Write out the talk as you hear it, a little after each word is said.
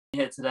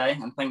here today,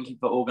 and thank you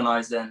for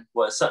organising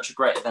what is such a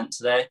great event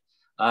today.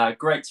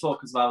 Great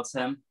talk as well,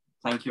 Tim.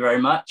 Thank you very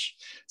much.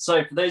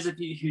 So for those of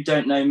you who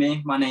don't know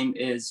me, my name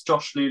is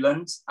Josh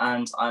Luland,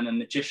 and I'm a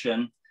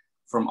magician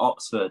from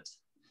Oxford.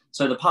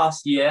 So the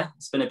past year,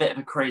 it's been a bit of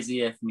a crazy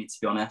year for me, to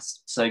be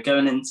honest. So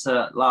going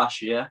into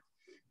last year,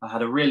 I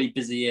had a really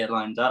busy year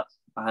lined up.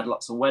 I had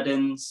lots of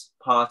weddings,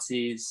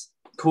 parties,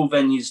 cool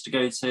venues to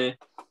go to,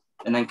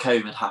 and then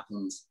COVID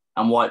happened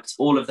and wiped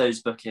all of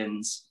those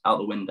bookings out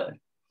the window.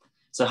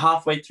 So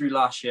halfway through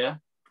last year,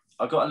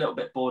 I got a little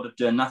bit bored of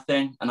doing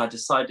nothing, and I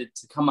decided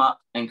to come up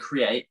and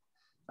create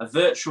a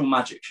virtual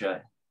magic show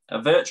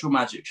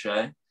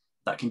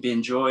that can be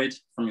enjoyed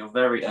from your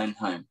very own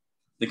home,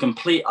 the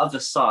complete other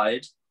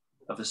side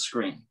of a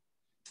screen.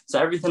 So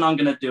everything I'm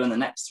going to do in the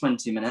next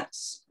 20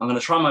 minutes, I'm going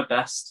to try my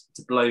best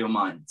to blow your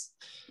mind.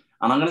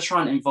 And I'm going to try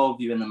and involve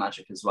you in the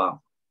magic as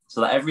well, so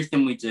that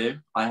everything we do,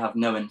 I have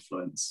no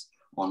influence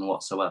on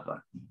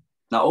whatsoever.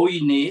 Now, all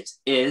you need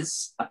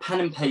is a pen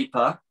and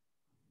paper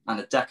and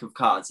a deck of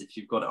cards if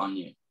you've got it on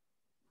you.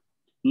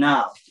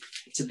 Now,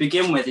 to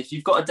begin with, if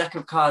you've got a deck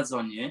of cards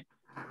on you,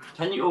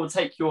 can you all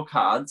take your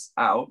cards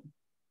out,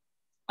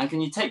 and can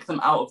you take them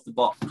out of the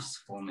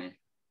box for me?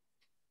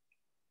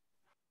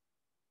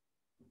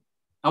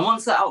 And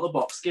once they're out of the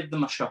box, give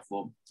them a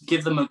shuffle.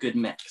 Give them a good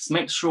mix.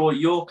 Make sure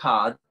your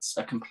cards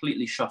are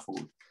completely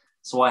shuffled,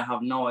 so I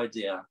have no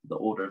idea the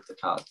order of the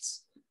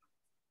cards.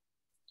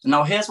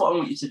 Now, here's what I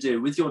want you to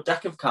do. With your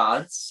deck of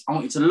cards, I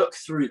want you to look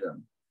through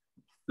them.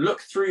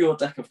 Look through your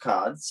deck of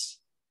cards,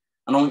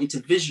 and I want you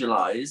to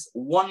visualize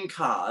one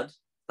card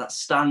that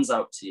stands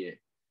out to you.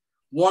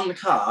 One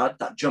card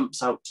that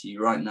jumps out to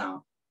you right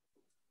now.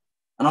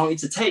 And I want you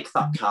to take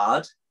that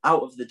card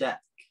out of the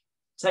deck.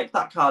 Take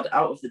that card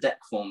out of the deck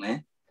for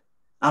me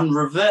and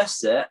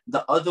reverse it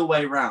the other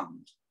way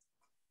round.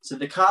 So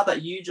the card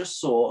that you just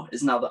saw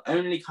is now the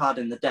only card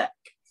in the deck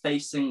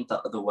facing the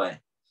other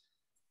way.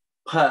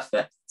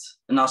 Perfect.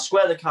 And now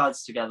square the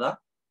cards together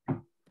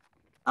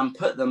and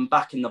put them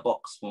back in the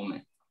box for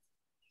me.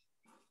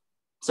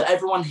 So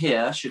everyone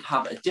here should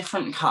have a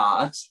different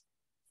card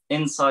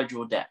inside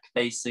your deck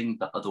facing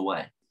the other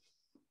way.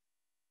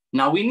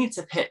 Now we need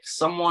to pick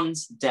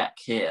someone's deck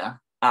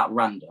here at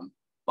random,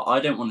 but I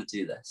don't want to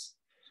do this.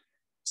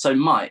 So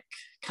Mike,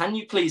 can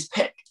you please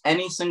pick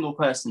any single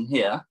person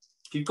here?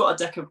 If you've got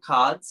a deck of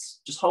cards,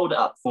 just hold it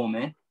up for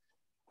me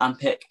and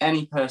pick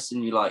any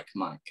person you like,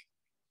 Mike.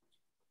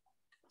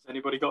 Has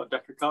anybody got a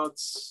deck of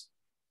cards?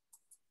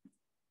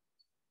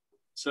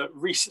 So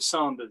Reese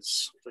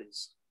Sanders,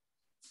 please.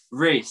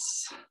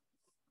 Reese.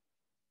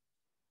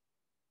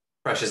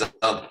 Pressure's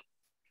on.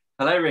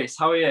 Hello, Reese.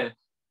 How are you?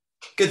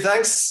 Good,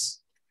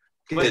 thanks.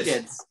 Good.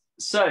 Wicked.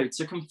 So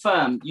to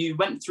confirm, you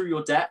went through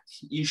your deck,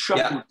 you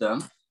shuffled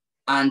them,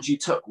 and you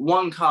took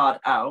one card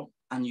out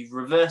and you've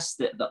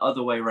reversed it the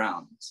other way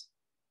round.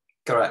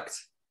 Correct.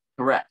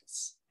 Correct.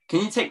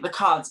 Can you take the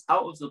cards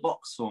out of the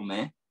box for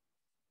me?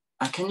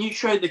 And can you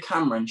show the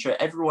camera and show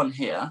everyone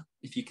here,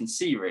 if you can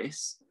see,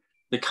 Reese,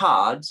 the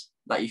card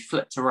that you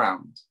flipped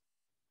around?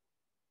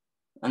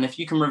 And if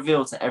you can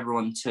reveal to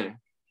everyone too.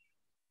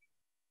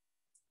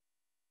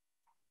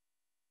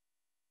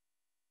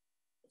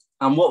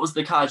 And what was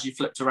the card you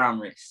flipped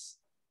around, Reese?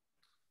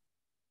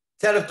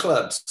 10 of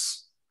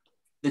clubs.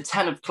 The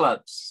 10 of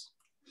clubs.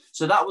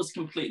 So that was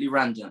completely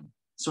random.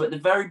 So at the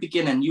very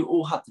beginning, you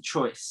all had the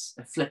choice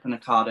of flipping a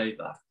card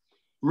over.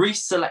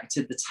 Reese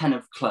selected the 10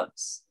 of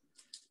clubs.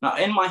 Now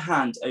in my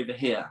hand over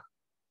here,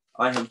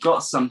 I have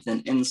got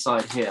something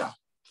inside here.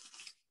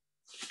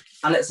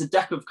 And it's a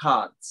deck of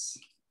cards.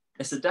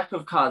 It's a deck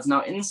of cards.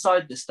 Now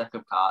inside this deck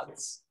of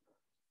cards,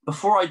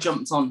 before I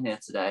jumped on here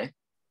today,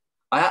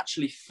 I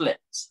actually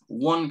flipped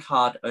one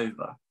card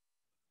over.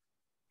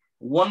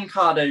 One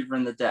card over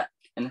in the deck.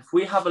 And if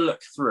we have a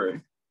look through,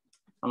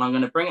 and I'm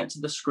going to bring it to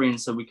the screen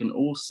so we can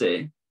all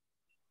see,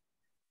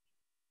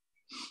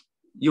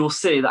 you'll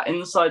see that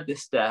inside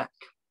this deck,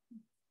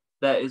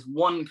 there is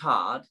one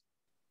card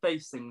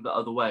facing the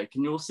other way.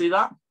 Can you all see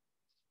that?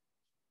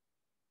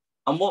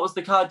 And what was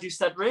the card you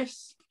said,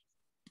 Reese?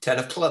 10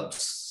 of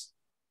clubs.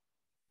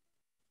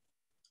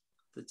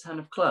 The 10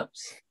 of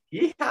clubs.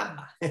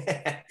 Yeah.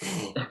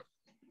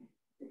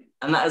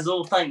 And that is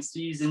all thanks to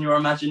using your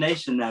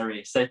imagination there,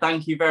 Reese. So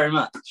thank you very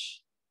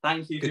much.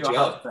 Thank you for your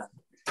help there.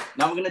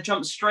 Now we're going to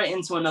jump straight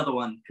into another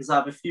one because I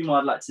have a few more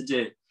I'd like to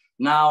do.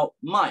 Now,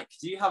 Mike,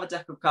 do you have a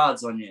deck of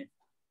cards on you?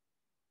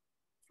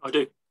 I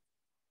do.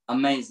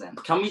 Amazing.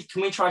 Can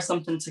we try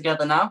something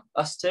together now,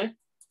 us two?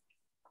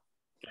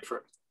 Go for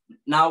it.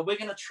 Now we're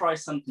going to try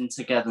something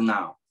together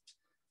now.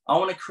 I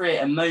want to create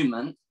a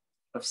moment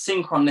of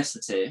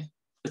synchronicity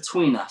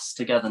between us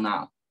together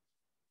now,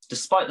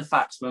 despite the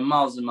fact we're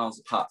miles and miles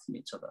apart from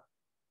each other.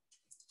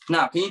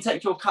 Now, can you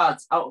take your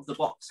cards out of the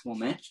box for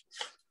me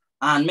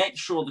and make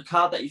sure the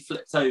card that you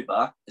flipped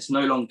over is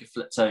no longer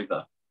flipped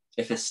over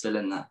if it's still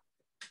in there.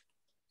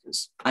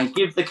 And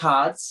give the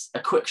cards a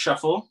quick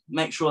shuffle.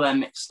 Make sure they're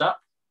mixed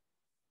up.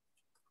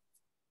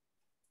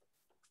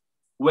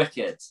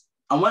 Wicked.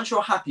 And once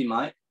you're happy,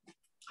 Mike,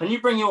 can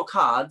you bring your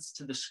cards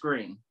to the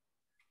screen?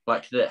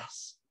 like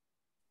this.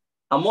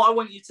 And what I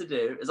want you to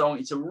do is I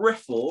want you to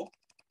riffle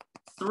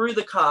through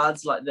the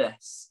cards like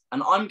this.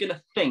 And I'm going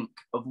to think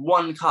of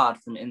one card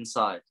from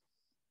inside.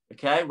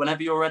 Okay,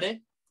 whenever you're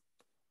ready.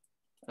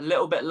 A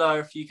little bit lower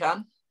if you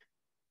can.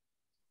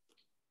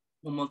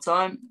 One more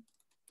time.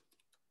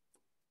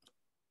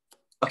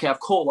 Okay,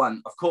 I've caught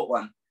one.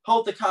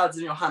 Hold the cards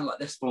in your hand like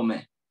this for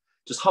me.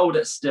 Just hold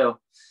it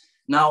still.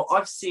 Now,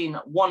 I've seen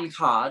one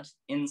card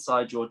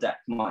inside your deck,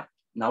 Mike.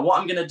 Now, what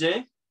I'm going to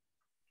do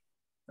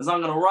is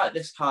I'm going to write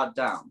this card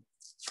down.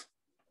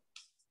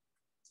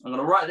 I'm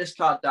going to write this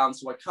card down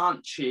so I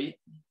can't cheat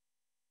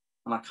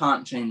and I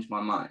can't change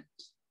my mind.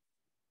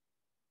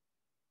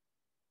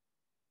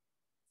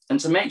 And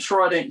to make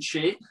sure I don't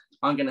cheat,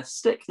 I'm going to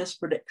stick this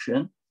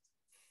prediction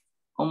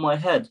on my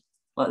head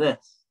like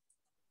this,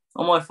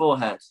 on my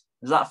forehead.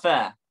 Is that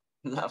fair?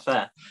 Is that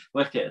fair?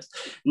 Wicked.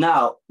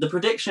 Now, the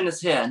prediction is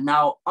here.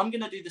 Now, I'm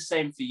going to do the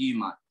same for you,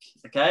 Mike.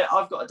 Okay,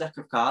 I've got a deck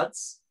of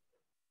cards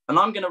and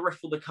I'm going to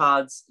riffle the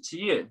cards to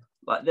you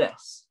like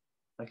this.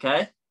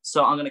 Okay,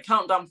 so I'm going to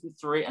count down from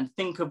 3 and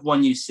think of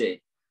one you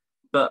see,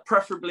 but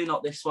preferably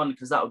not this one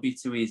because that would be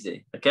too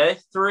easy. Okay,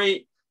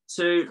 3,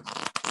 2,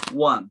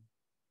 1.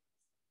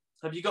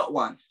 Have you got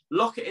one?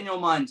 Lock it in your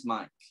mind,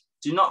 Mike.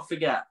 Do not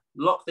forget,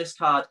 lock this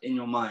card in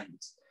your mind.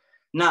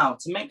 Now,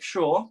 to make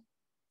sure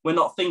we're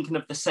not thinking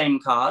of the same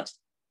card,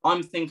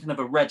 I'm thinking of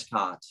a red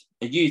card.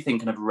 Are you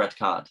thinking of a red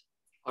card?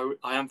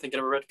 I am thinking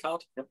of a red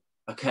card. Yep.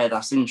 Okay,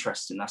 that's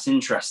interesting. That's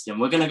interesting.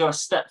 We're going to go a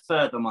step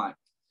further, Mike.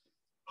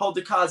 Hold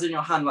the cards in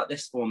your hand like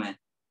this for me.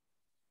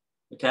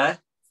 Okay?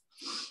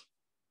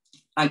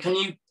 And can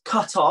you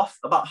cut off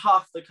about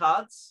half the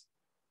cards?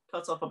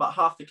 Cut off about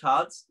half the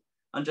cards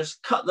and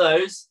just cut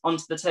those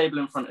onto the table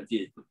in front of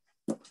you.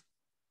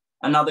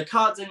 And now the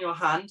cards in your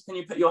hand, can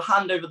you put your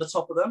hand over the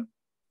top of them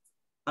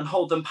and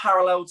hold them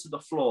parallel to the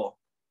floor?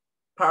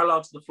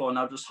 Parallel to the floor.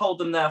 Now just hold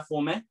them there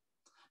for me.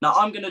 Now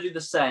I'm going to do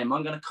the same.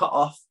 I'm going to cut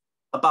off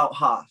about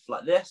half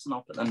like this and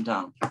I'll put them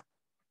down.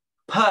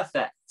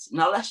 Perfect.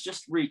 Now let's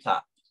just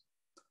recap.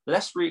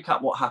 Let's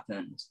recap what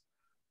happened.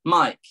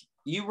 Mike,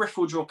 you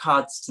riffled your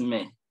cards to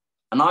me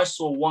and I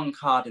saw one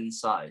card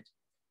inside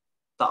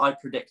that I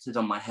predicted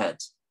on my head.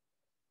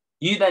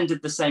 You then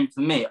did the same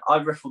for me. I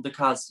riffled the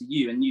cards to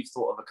you and you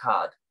thought of a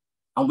card.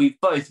 And we've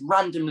both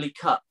randomly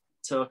cut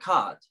to a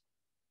card.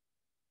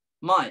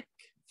 Mike,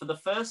 for the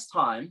first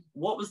time,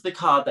 what was the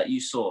card that you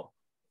saw?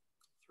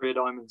 3 of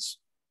diamonds.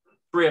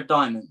 3 of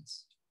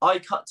diamonds. I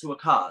cut to a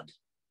card.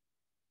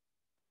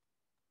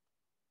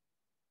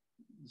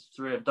 It's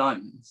 3 of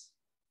diamonds.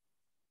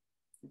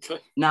 Okay.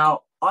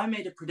 Now, I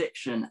made a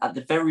prediction at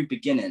the very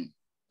beginning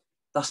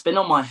that's been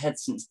on my head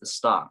since the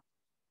start.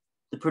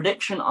 The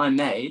prediction I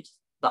made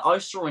that I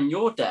saw in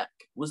your deck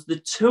was the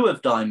 2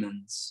 of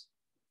diamonds.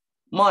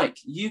 Mike,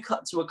 you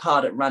cut to a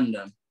card at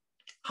random.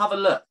 Have a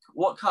look.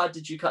 What card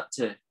did you cut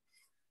to?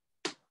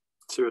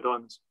 2 of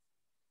diamonds.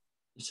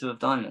 The 2 of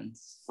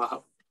diamonds.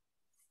 Wow.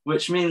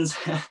 Which means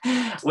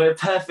we're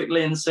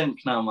perfectly in sync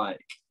now,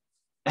 Mike.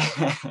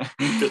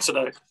 Good to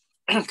know.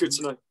 Good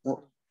to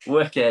know.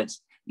 Wicked.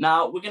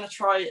 Now, we're going to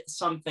try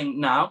something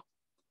now,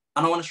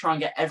 and I want to try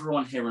and get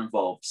everyone here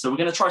involved. So we're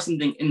going to try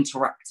something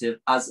interactive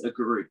as a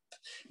group.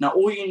 Now,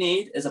 all you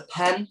need is a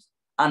pen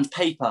and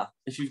paper,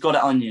 if you've got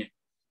it on you.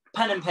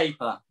 Pen and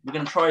paper. We're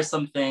going to try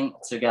something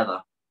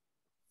together.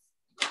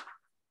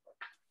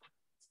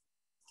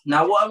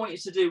 Now, what I want you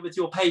to do with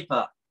your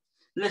paper,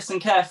 listen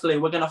carefully.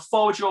 We're going to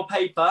fold your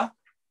paper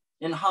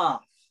in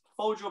half.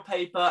 Fold your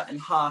paper in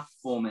half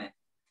for me.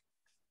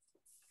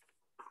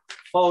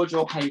 Fold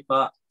your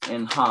paper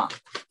in half.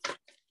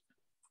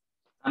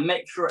 And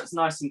make sure it's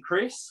nice and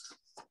creased.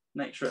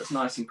 Make sure it's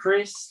nice and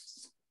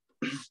creased.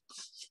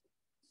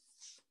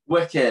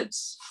 Wicked.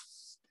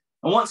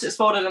 And once it's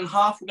folded in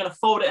half, we're going to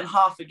fold it in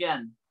half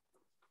again.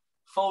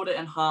 Fold it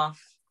in half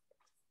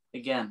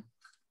again.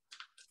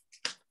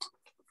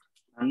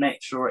 And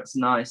make sure it's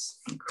nice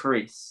and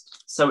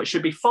creased. So it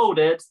should be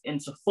folded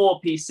into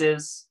 4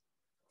 pieces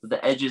with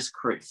the edges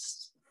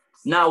creased.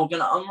 Now we're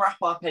going to unwrap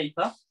our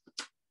paper.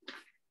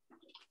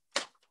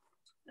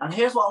 And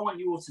here's what I want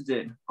you all to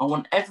do. I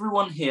want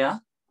everyone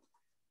here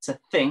to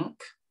think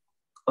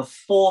of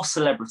 4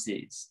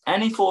 celebrities,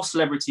 any 4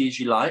 celebrities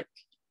you like.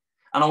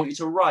 And I want you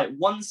to write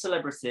 1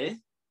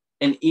 celebrity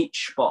in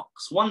each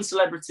box, 1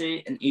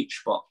 celebrity in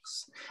each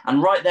box.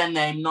 And write their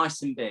name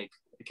nice and big,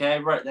 okay?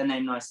 Write their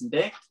name nice and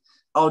big.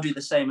 I'll do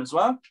the same as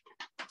well.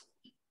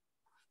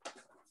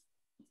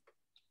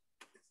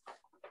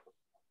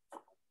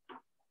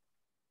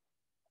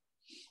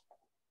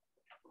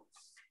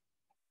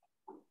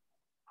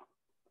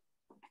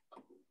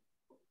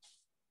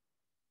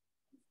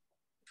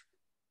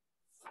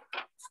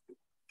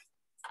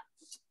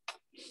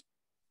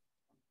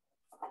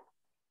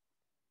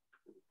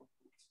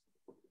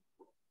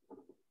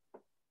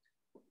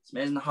 It's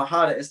amazing how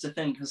hard it is to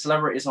think of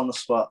celebrities on the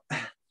spot.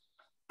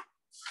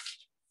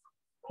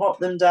 Pop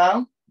them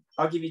down.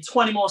 I'll give you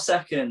 20 more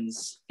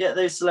seconds. Get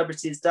those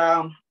celebrities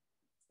down.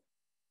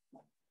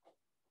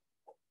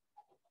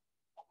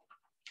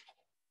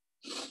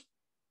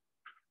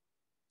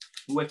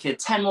 Wicked.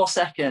 10 more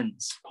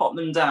seconds. Pop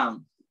them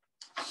down.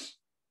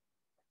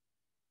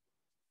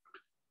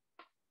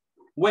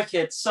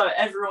 Wicked. So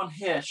everyone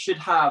here should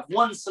have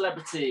one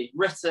celebrity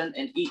written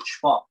in each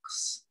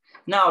box.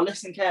 Now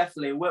listen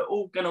carefully. We're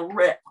all going to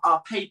rip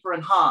our paper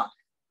in half.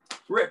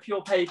 Rip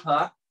your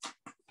paper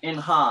in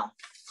half.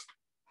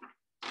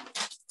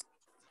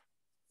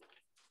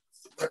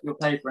 Rip your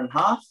paper in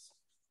half.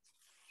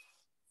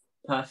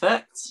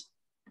 Perfect.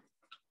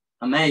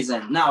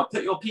 Amazing. Now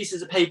put your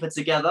pieces of paper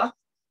together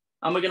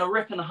and we're going to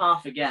rip in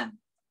half again.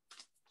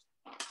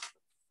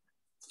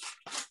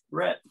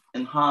 Rip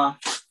in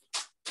half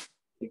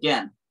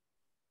again.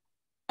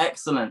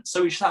 Excellent.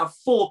 So we should have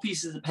 4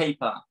 pieces of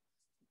paper.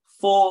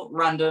 4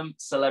 random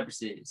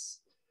celebrities.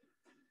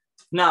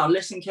 Now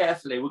listen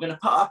carefully. We're going to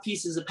put our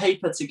pieces of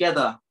paper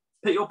together.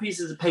 Put your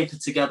pieces of paper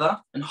together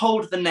and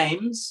hold the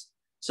names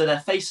so they're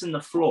facing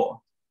the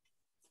floor.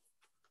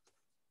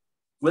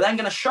 We're then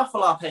going to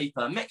shuffle our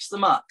paper, mix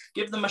them up,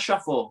 give them a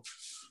shuffle.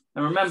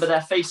 And remember,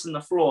 they're facing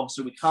the floor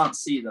so we can't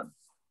see them.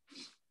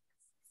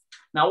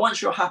 Now,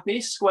 once you're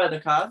happy, square the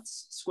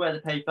cards, square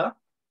the paper.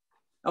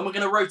 And we're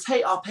going to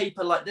rotate our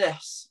paper like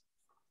this.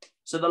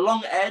 So the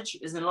long edge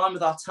is in line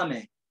with our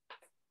tummy.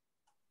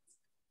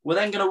 We're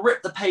then going to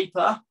rip the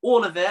paper,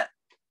 all of it,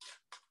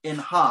 in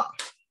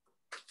half.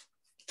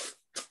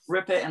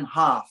 Rip it in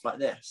half like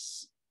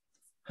this.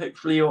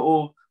 Hopefully you're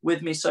all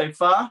with me so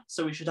far.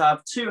 So we should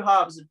have 2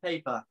 halves of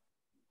paper.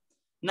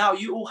 Now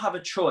you all have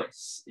a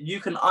choice. You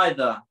can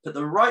either put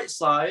the right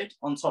side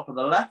on top of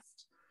the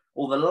left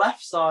or the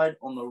left side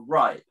on the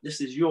right. This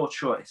is your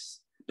choice.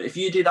 But if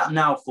you do that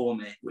now for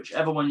me,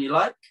 whichever one you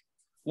like,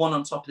 one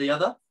on top of the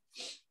other.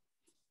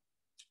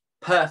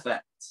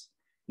 Perfect.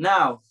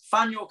 Now,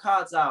 fan your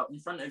cards out in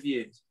front of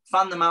you.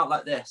 Fan them out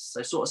like this.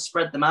 So sort of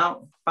spread them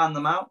out, fan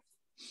them out.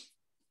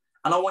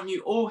 And I want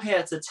you all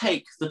here to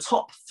take the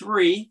top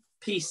 3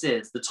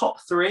 pieces, the top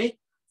 3,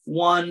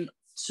 1,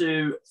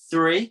 2,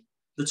 3,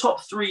 the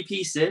top 3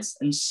 pieces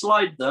and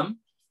slide them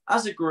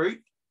as a group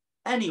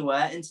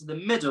anywhere into the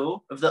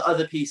middle of the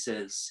other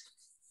pieces.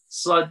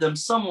 Slide them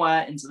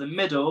somewhere into the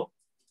middle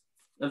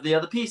of the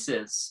other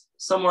pieces,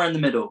 somewhere in the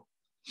middle.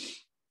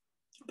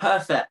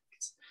 Perfect.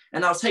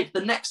 And I'll take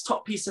the next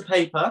top piece of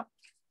paper,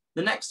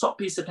 and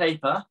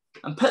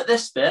put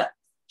this bit,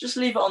 just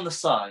leave it on the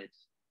side.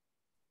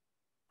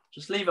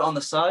 Just leave it on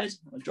the side.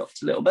 I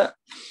dropped a little bit.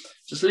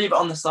 Just leave it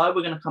on the side.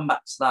 We're going to come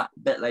back to that a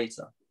bit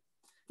later.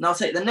 Now I'll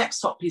take the next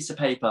top piece of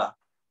paper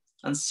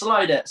and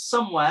slide it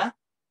somewhere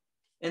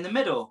in the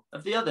middle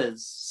of the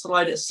others.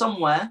 Slide it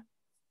somewhere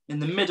in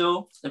the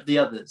middle of the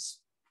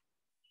others.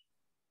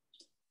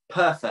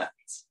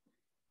 Perfect.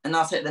 And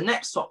I'll take the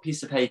next top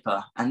piece of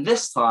paper, and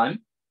this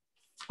time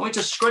I want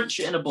you to scrunch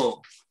it in a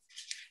ball.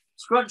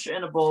 Scrunch it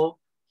in a ball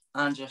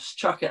and just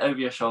chuck it over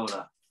your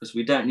shoulder because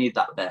we don't need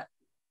that bit.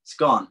 It's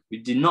gone. We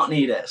do not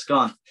need it. It's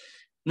gone.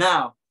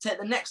 Now, take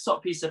the next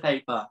top piece of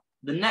paper,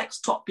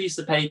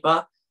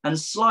 and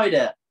slide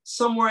it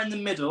somewhere in the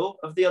middle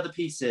of the other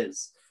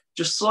pieces.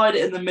 Just slide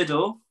it in the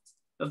middle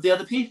of the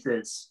other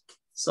pieces,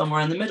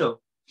 somewhere in the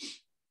middle.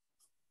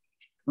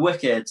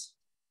 Wicked.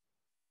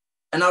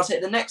 And I'll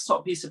take the next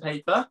top piece of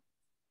paper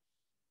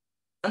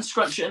and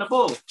scrunch it in a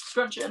ball.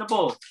 Scrunch it in a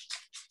ball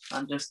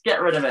and just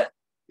get rid of it.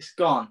 It's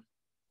gone.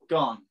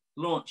 Gone.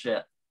 Launch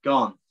it.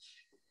 Gone.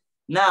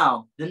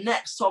 Now, the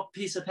next top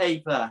piece of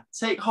paper,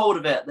 take hold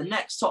of it, the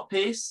next top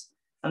piece,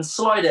 and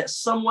slide it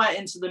somewhere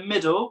into the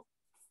middle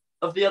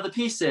of the other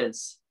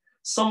pieces.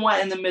 Somewhere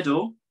in the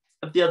middle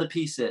of the other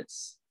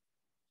pieces.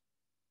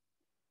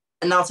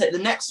 And now take the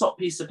next top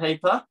piece of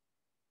paper,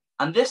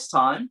 and this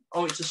time, I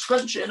want you to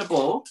scrunch it in a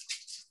ball.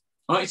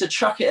 I want you to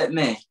chuck it at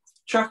me.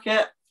 Chuck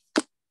it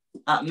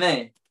at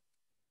me.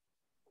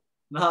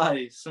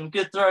 Nice, some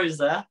good throws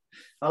there.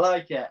 I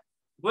like it.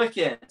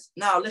 Wicked.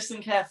 Now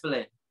listen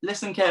carefully.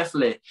 Listen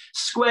carefully.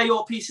 Square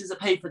your pieces of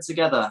paper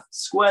together.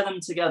 Square them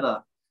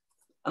together.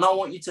 And I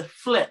want you to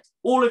flip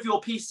all of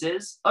your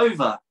pieces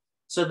over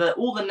so that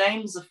all the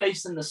names are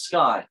facing the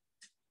sky.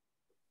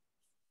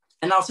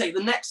 And I'll take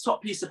the next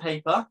top piece of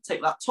paper,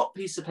 take that top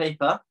piece of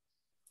paper,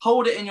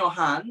 hold it in your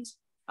hand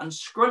and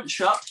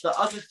scrunch up the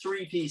other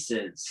 3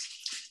 pieces.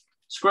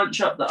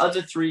 Scrunch up the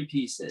other 3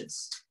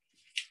 pieces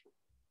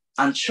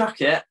and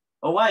chuck it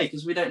away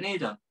because we don't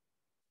need them.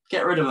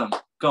 Get rid of them.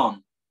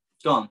 Gone.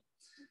 Gone.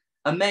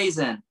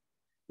 Amazing.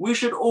 We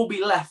should all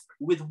be left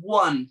with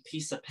 1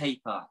 piece of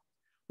paper,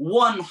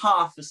 1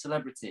 half a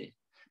celebrity.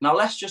 Now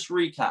let's just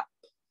recap.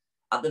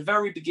 At the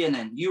very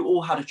beginning, you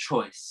all had a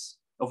choice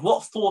of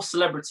what 4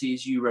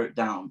 celebrities you wrote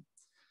down.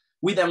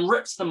 We then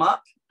ripped them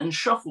up and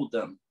shuffled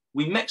them.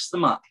 We mixed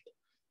them up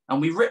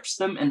and we ripped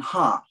them in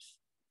half.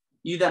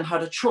 You then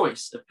had a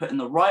choice of putting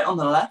the right on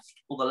the left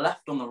or the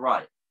left on the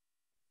right.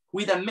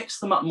 We then mixed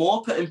them up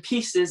more, putting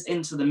pieces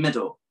into the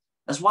middle,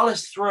 as well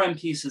as throwing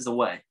pieces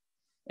away,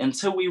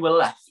 until we were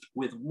left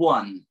with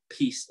 1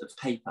 piece of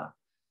paper.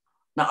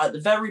 Now, at the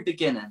very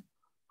beginning,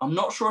 I'm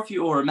not sure if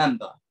you all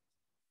remember,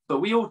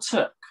 but we all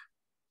took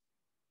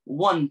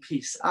 1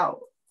 piece out.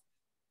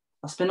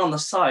 That's been on the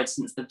side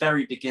since the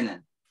very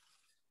beginning.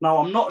 Now,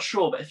 I'm not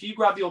sure, but if you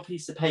grab your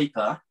piece of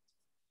paper,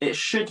 it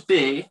should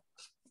be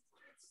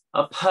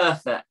a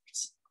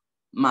perfect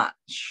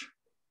match.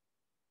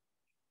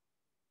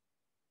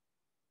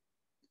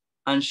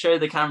 And show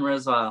the camera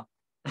as well.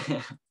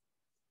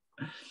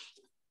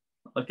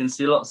 I can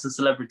see lots of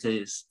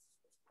celebrities.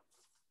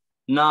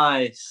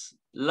 Nice,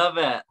 love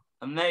it,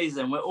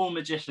 amazing. We're all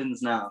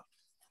magicians now.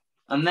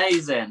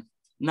 Amazing.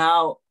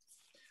 Now,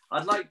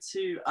 I'd like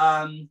to,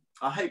 I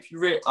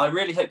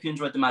really hope you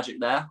enjoyed the magic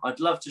there. I'd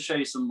love to show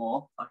you some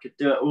more. I could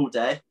do it all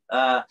day.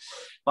 But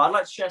I'd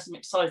like to share some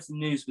exciting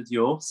news with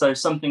you all. So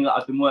something that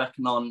I've been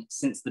working on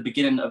since the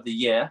beginning of the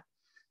year.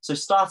 So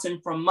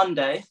starting from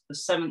Monday, the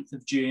 7th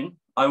of June,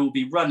 I will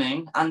be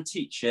running and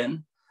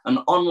teaching an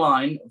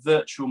online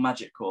virtual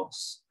magic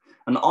course.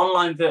 An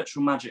online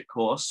virtual magic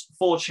course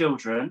for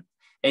children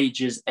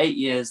ages 8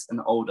 years and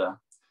older.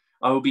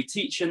 I will be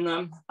teaching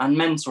them and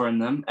mentoring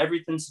them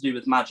everything to do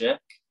with magic,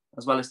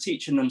 as well as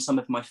teaching them some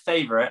of my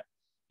favorite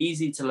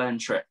easy to learn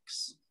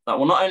tricks that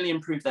will not only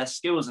improve their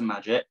skills in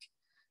magic,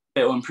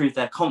 but it will improve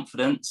their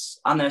confidence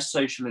and their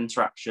social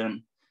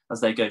interaction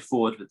as they go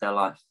forward with their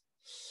life.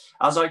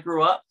 As I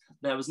grew up,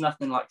 there was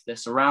nothing like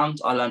this around.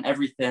 I learned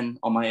everything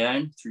on my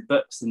own through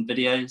books and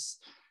videos.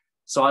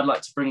 So I'd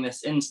like to bring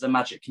this into the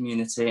magic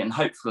community and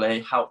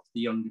hopefully help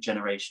the younger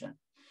generation.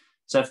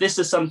 So if this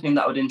is something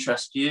that would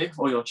interest you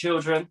or your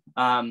children,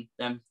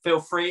 then feel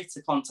free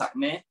to contact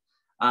me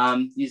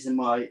using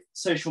my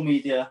social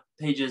media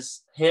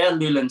pages here,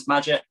 Luland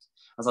Magic,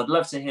 as I'd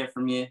love to hear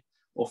from you,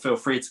 or feel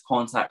free to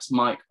contact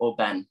Mike or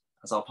Ben,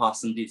 as I'll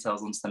pass some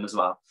details on to them as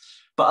well.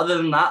 But other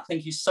than that,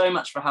 thank you so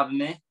much for having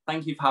me.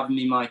 Thank you for having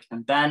me, Mike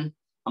and Ben,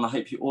 and I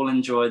hope you all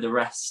enjoy the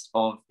rest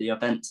of the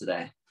event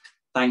today.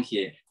 Thank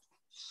you.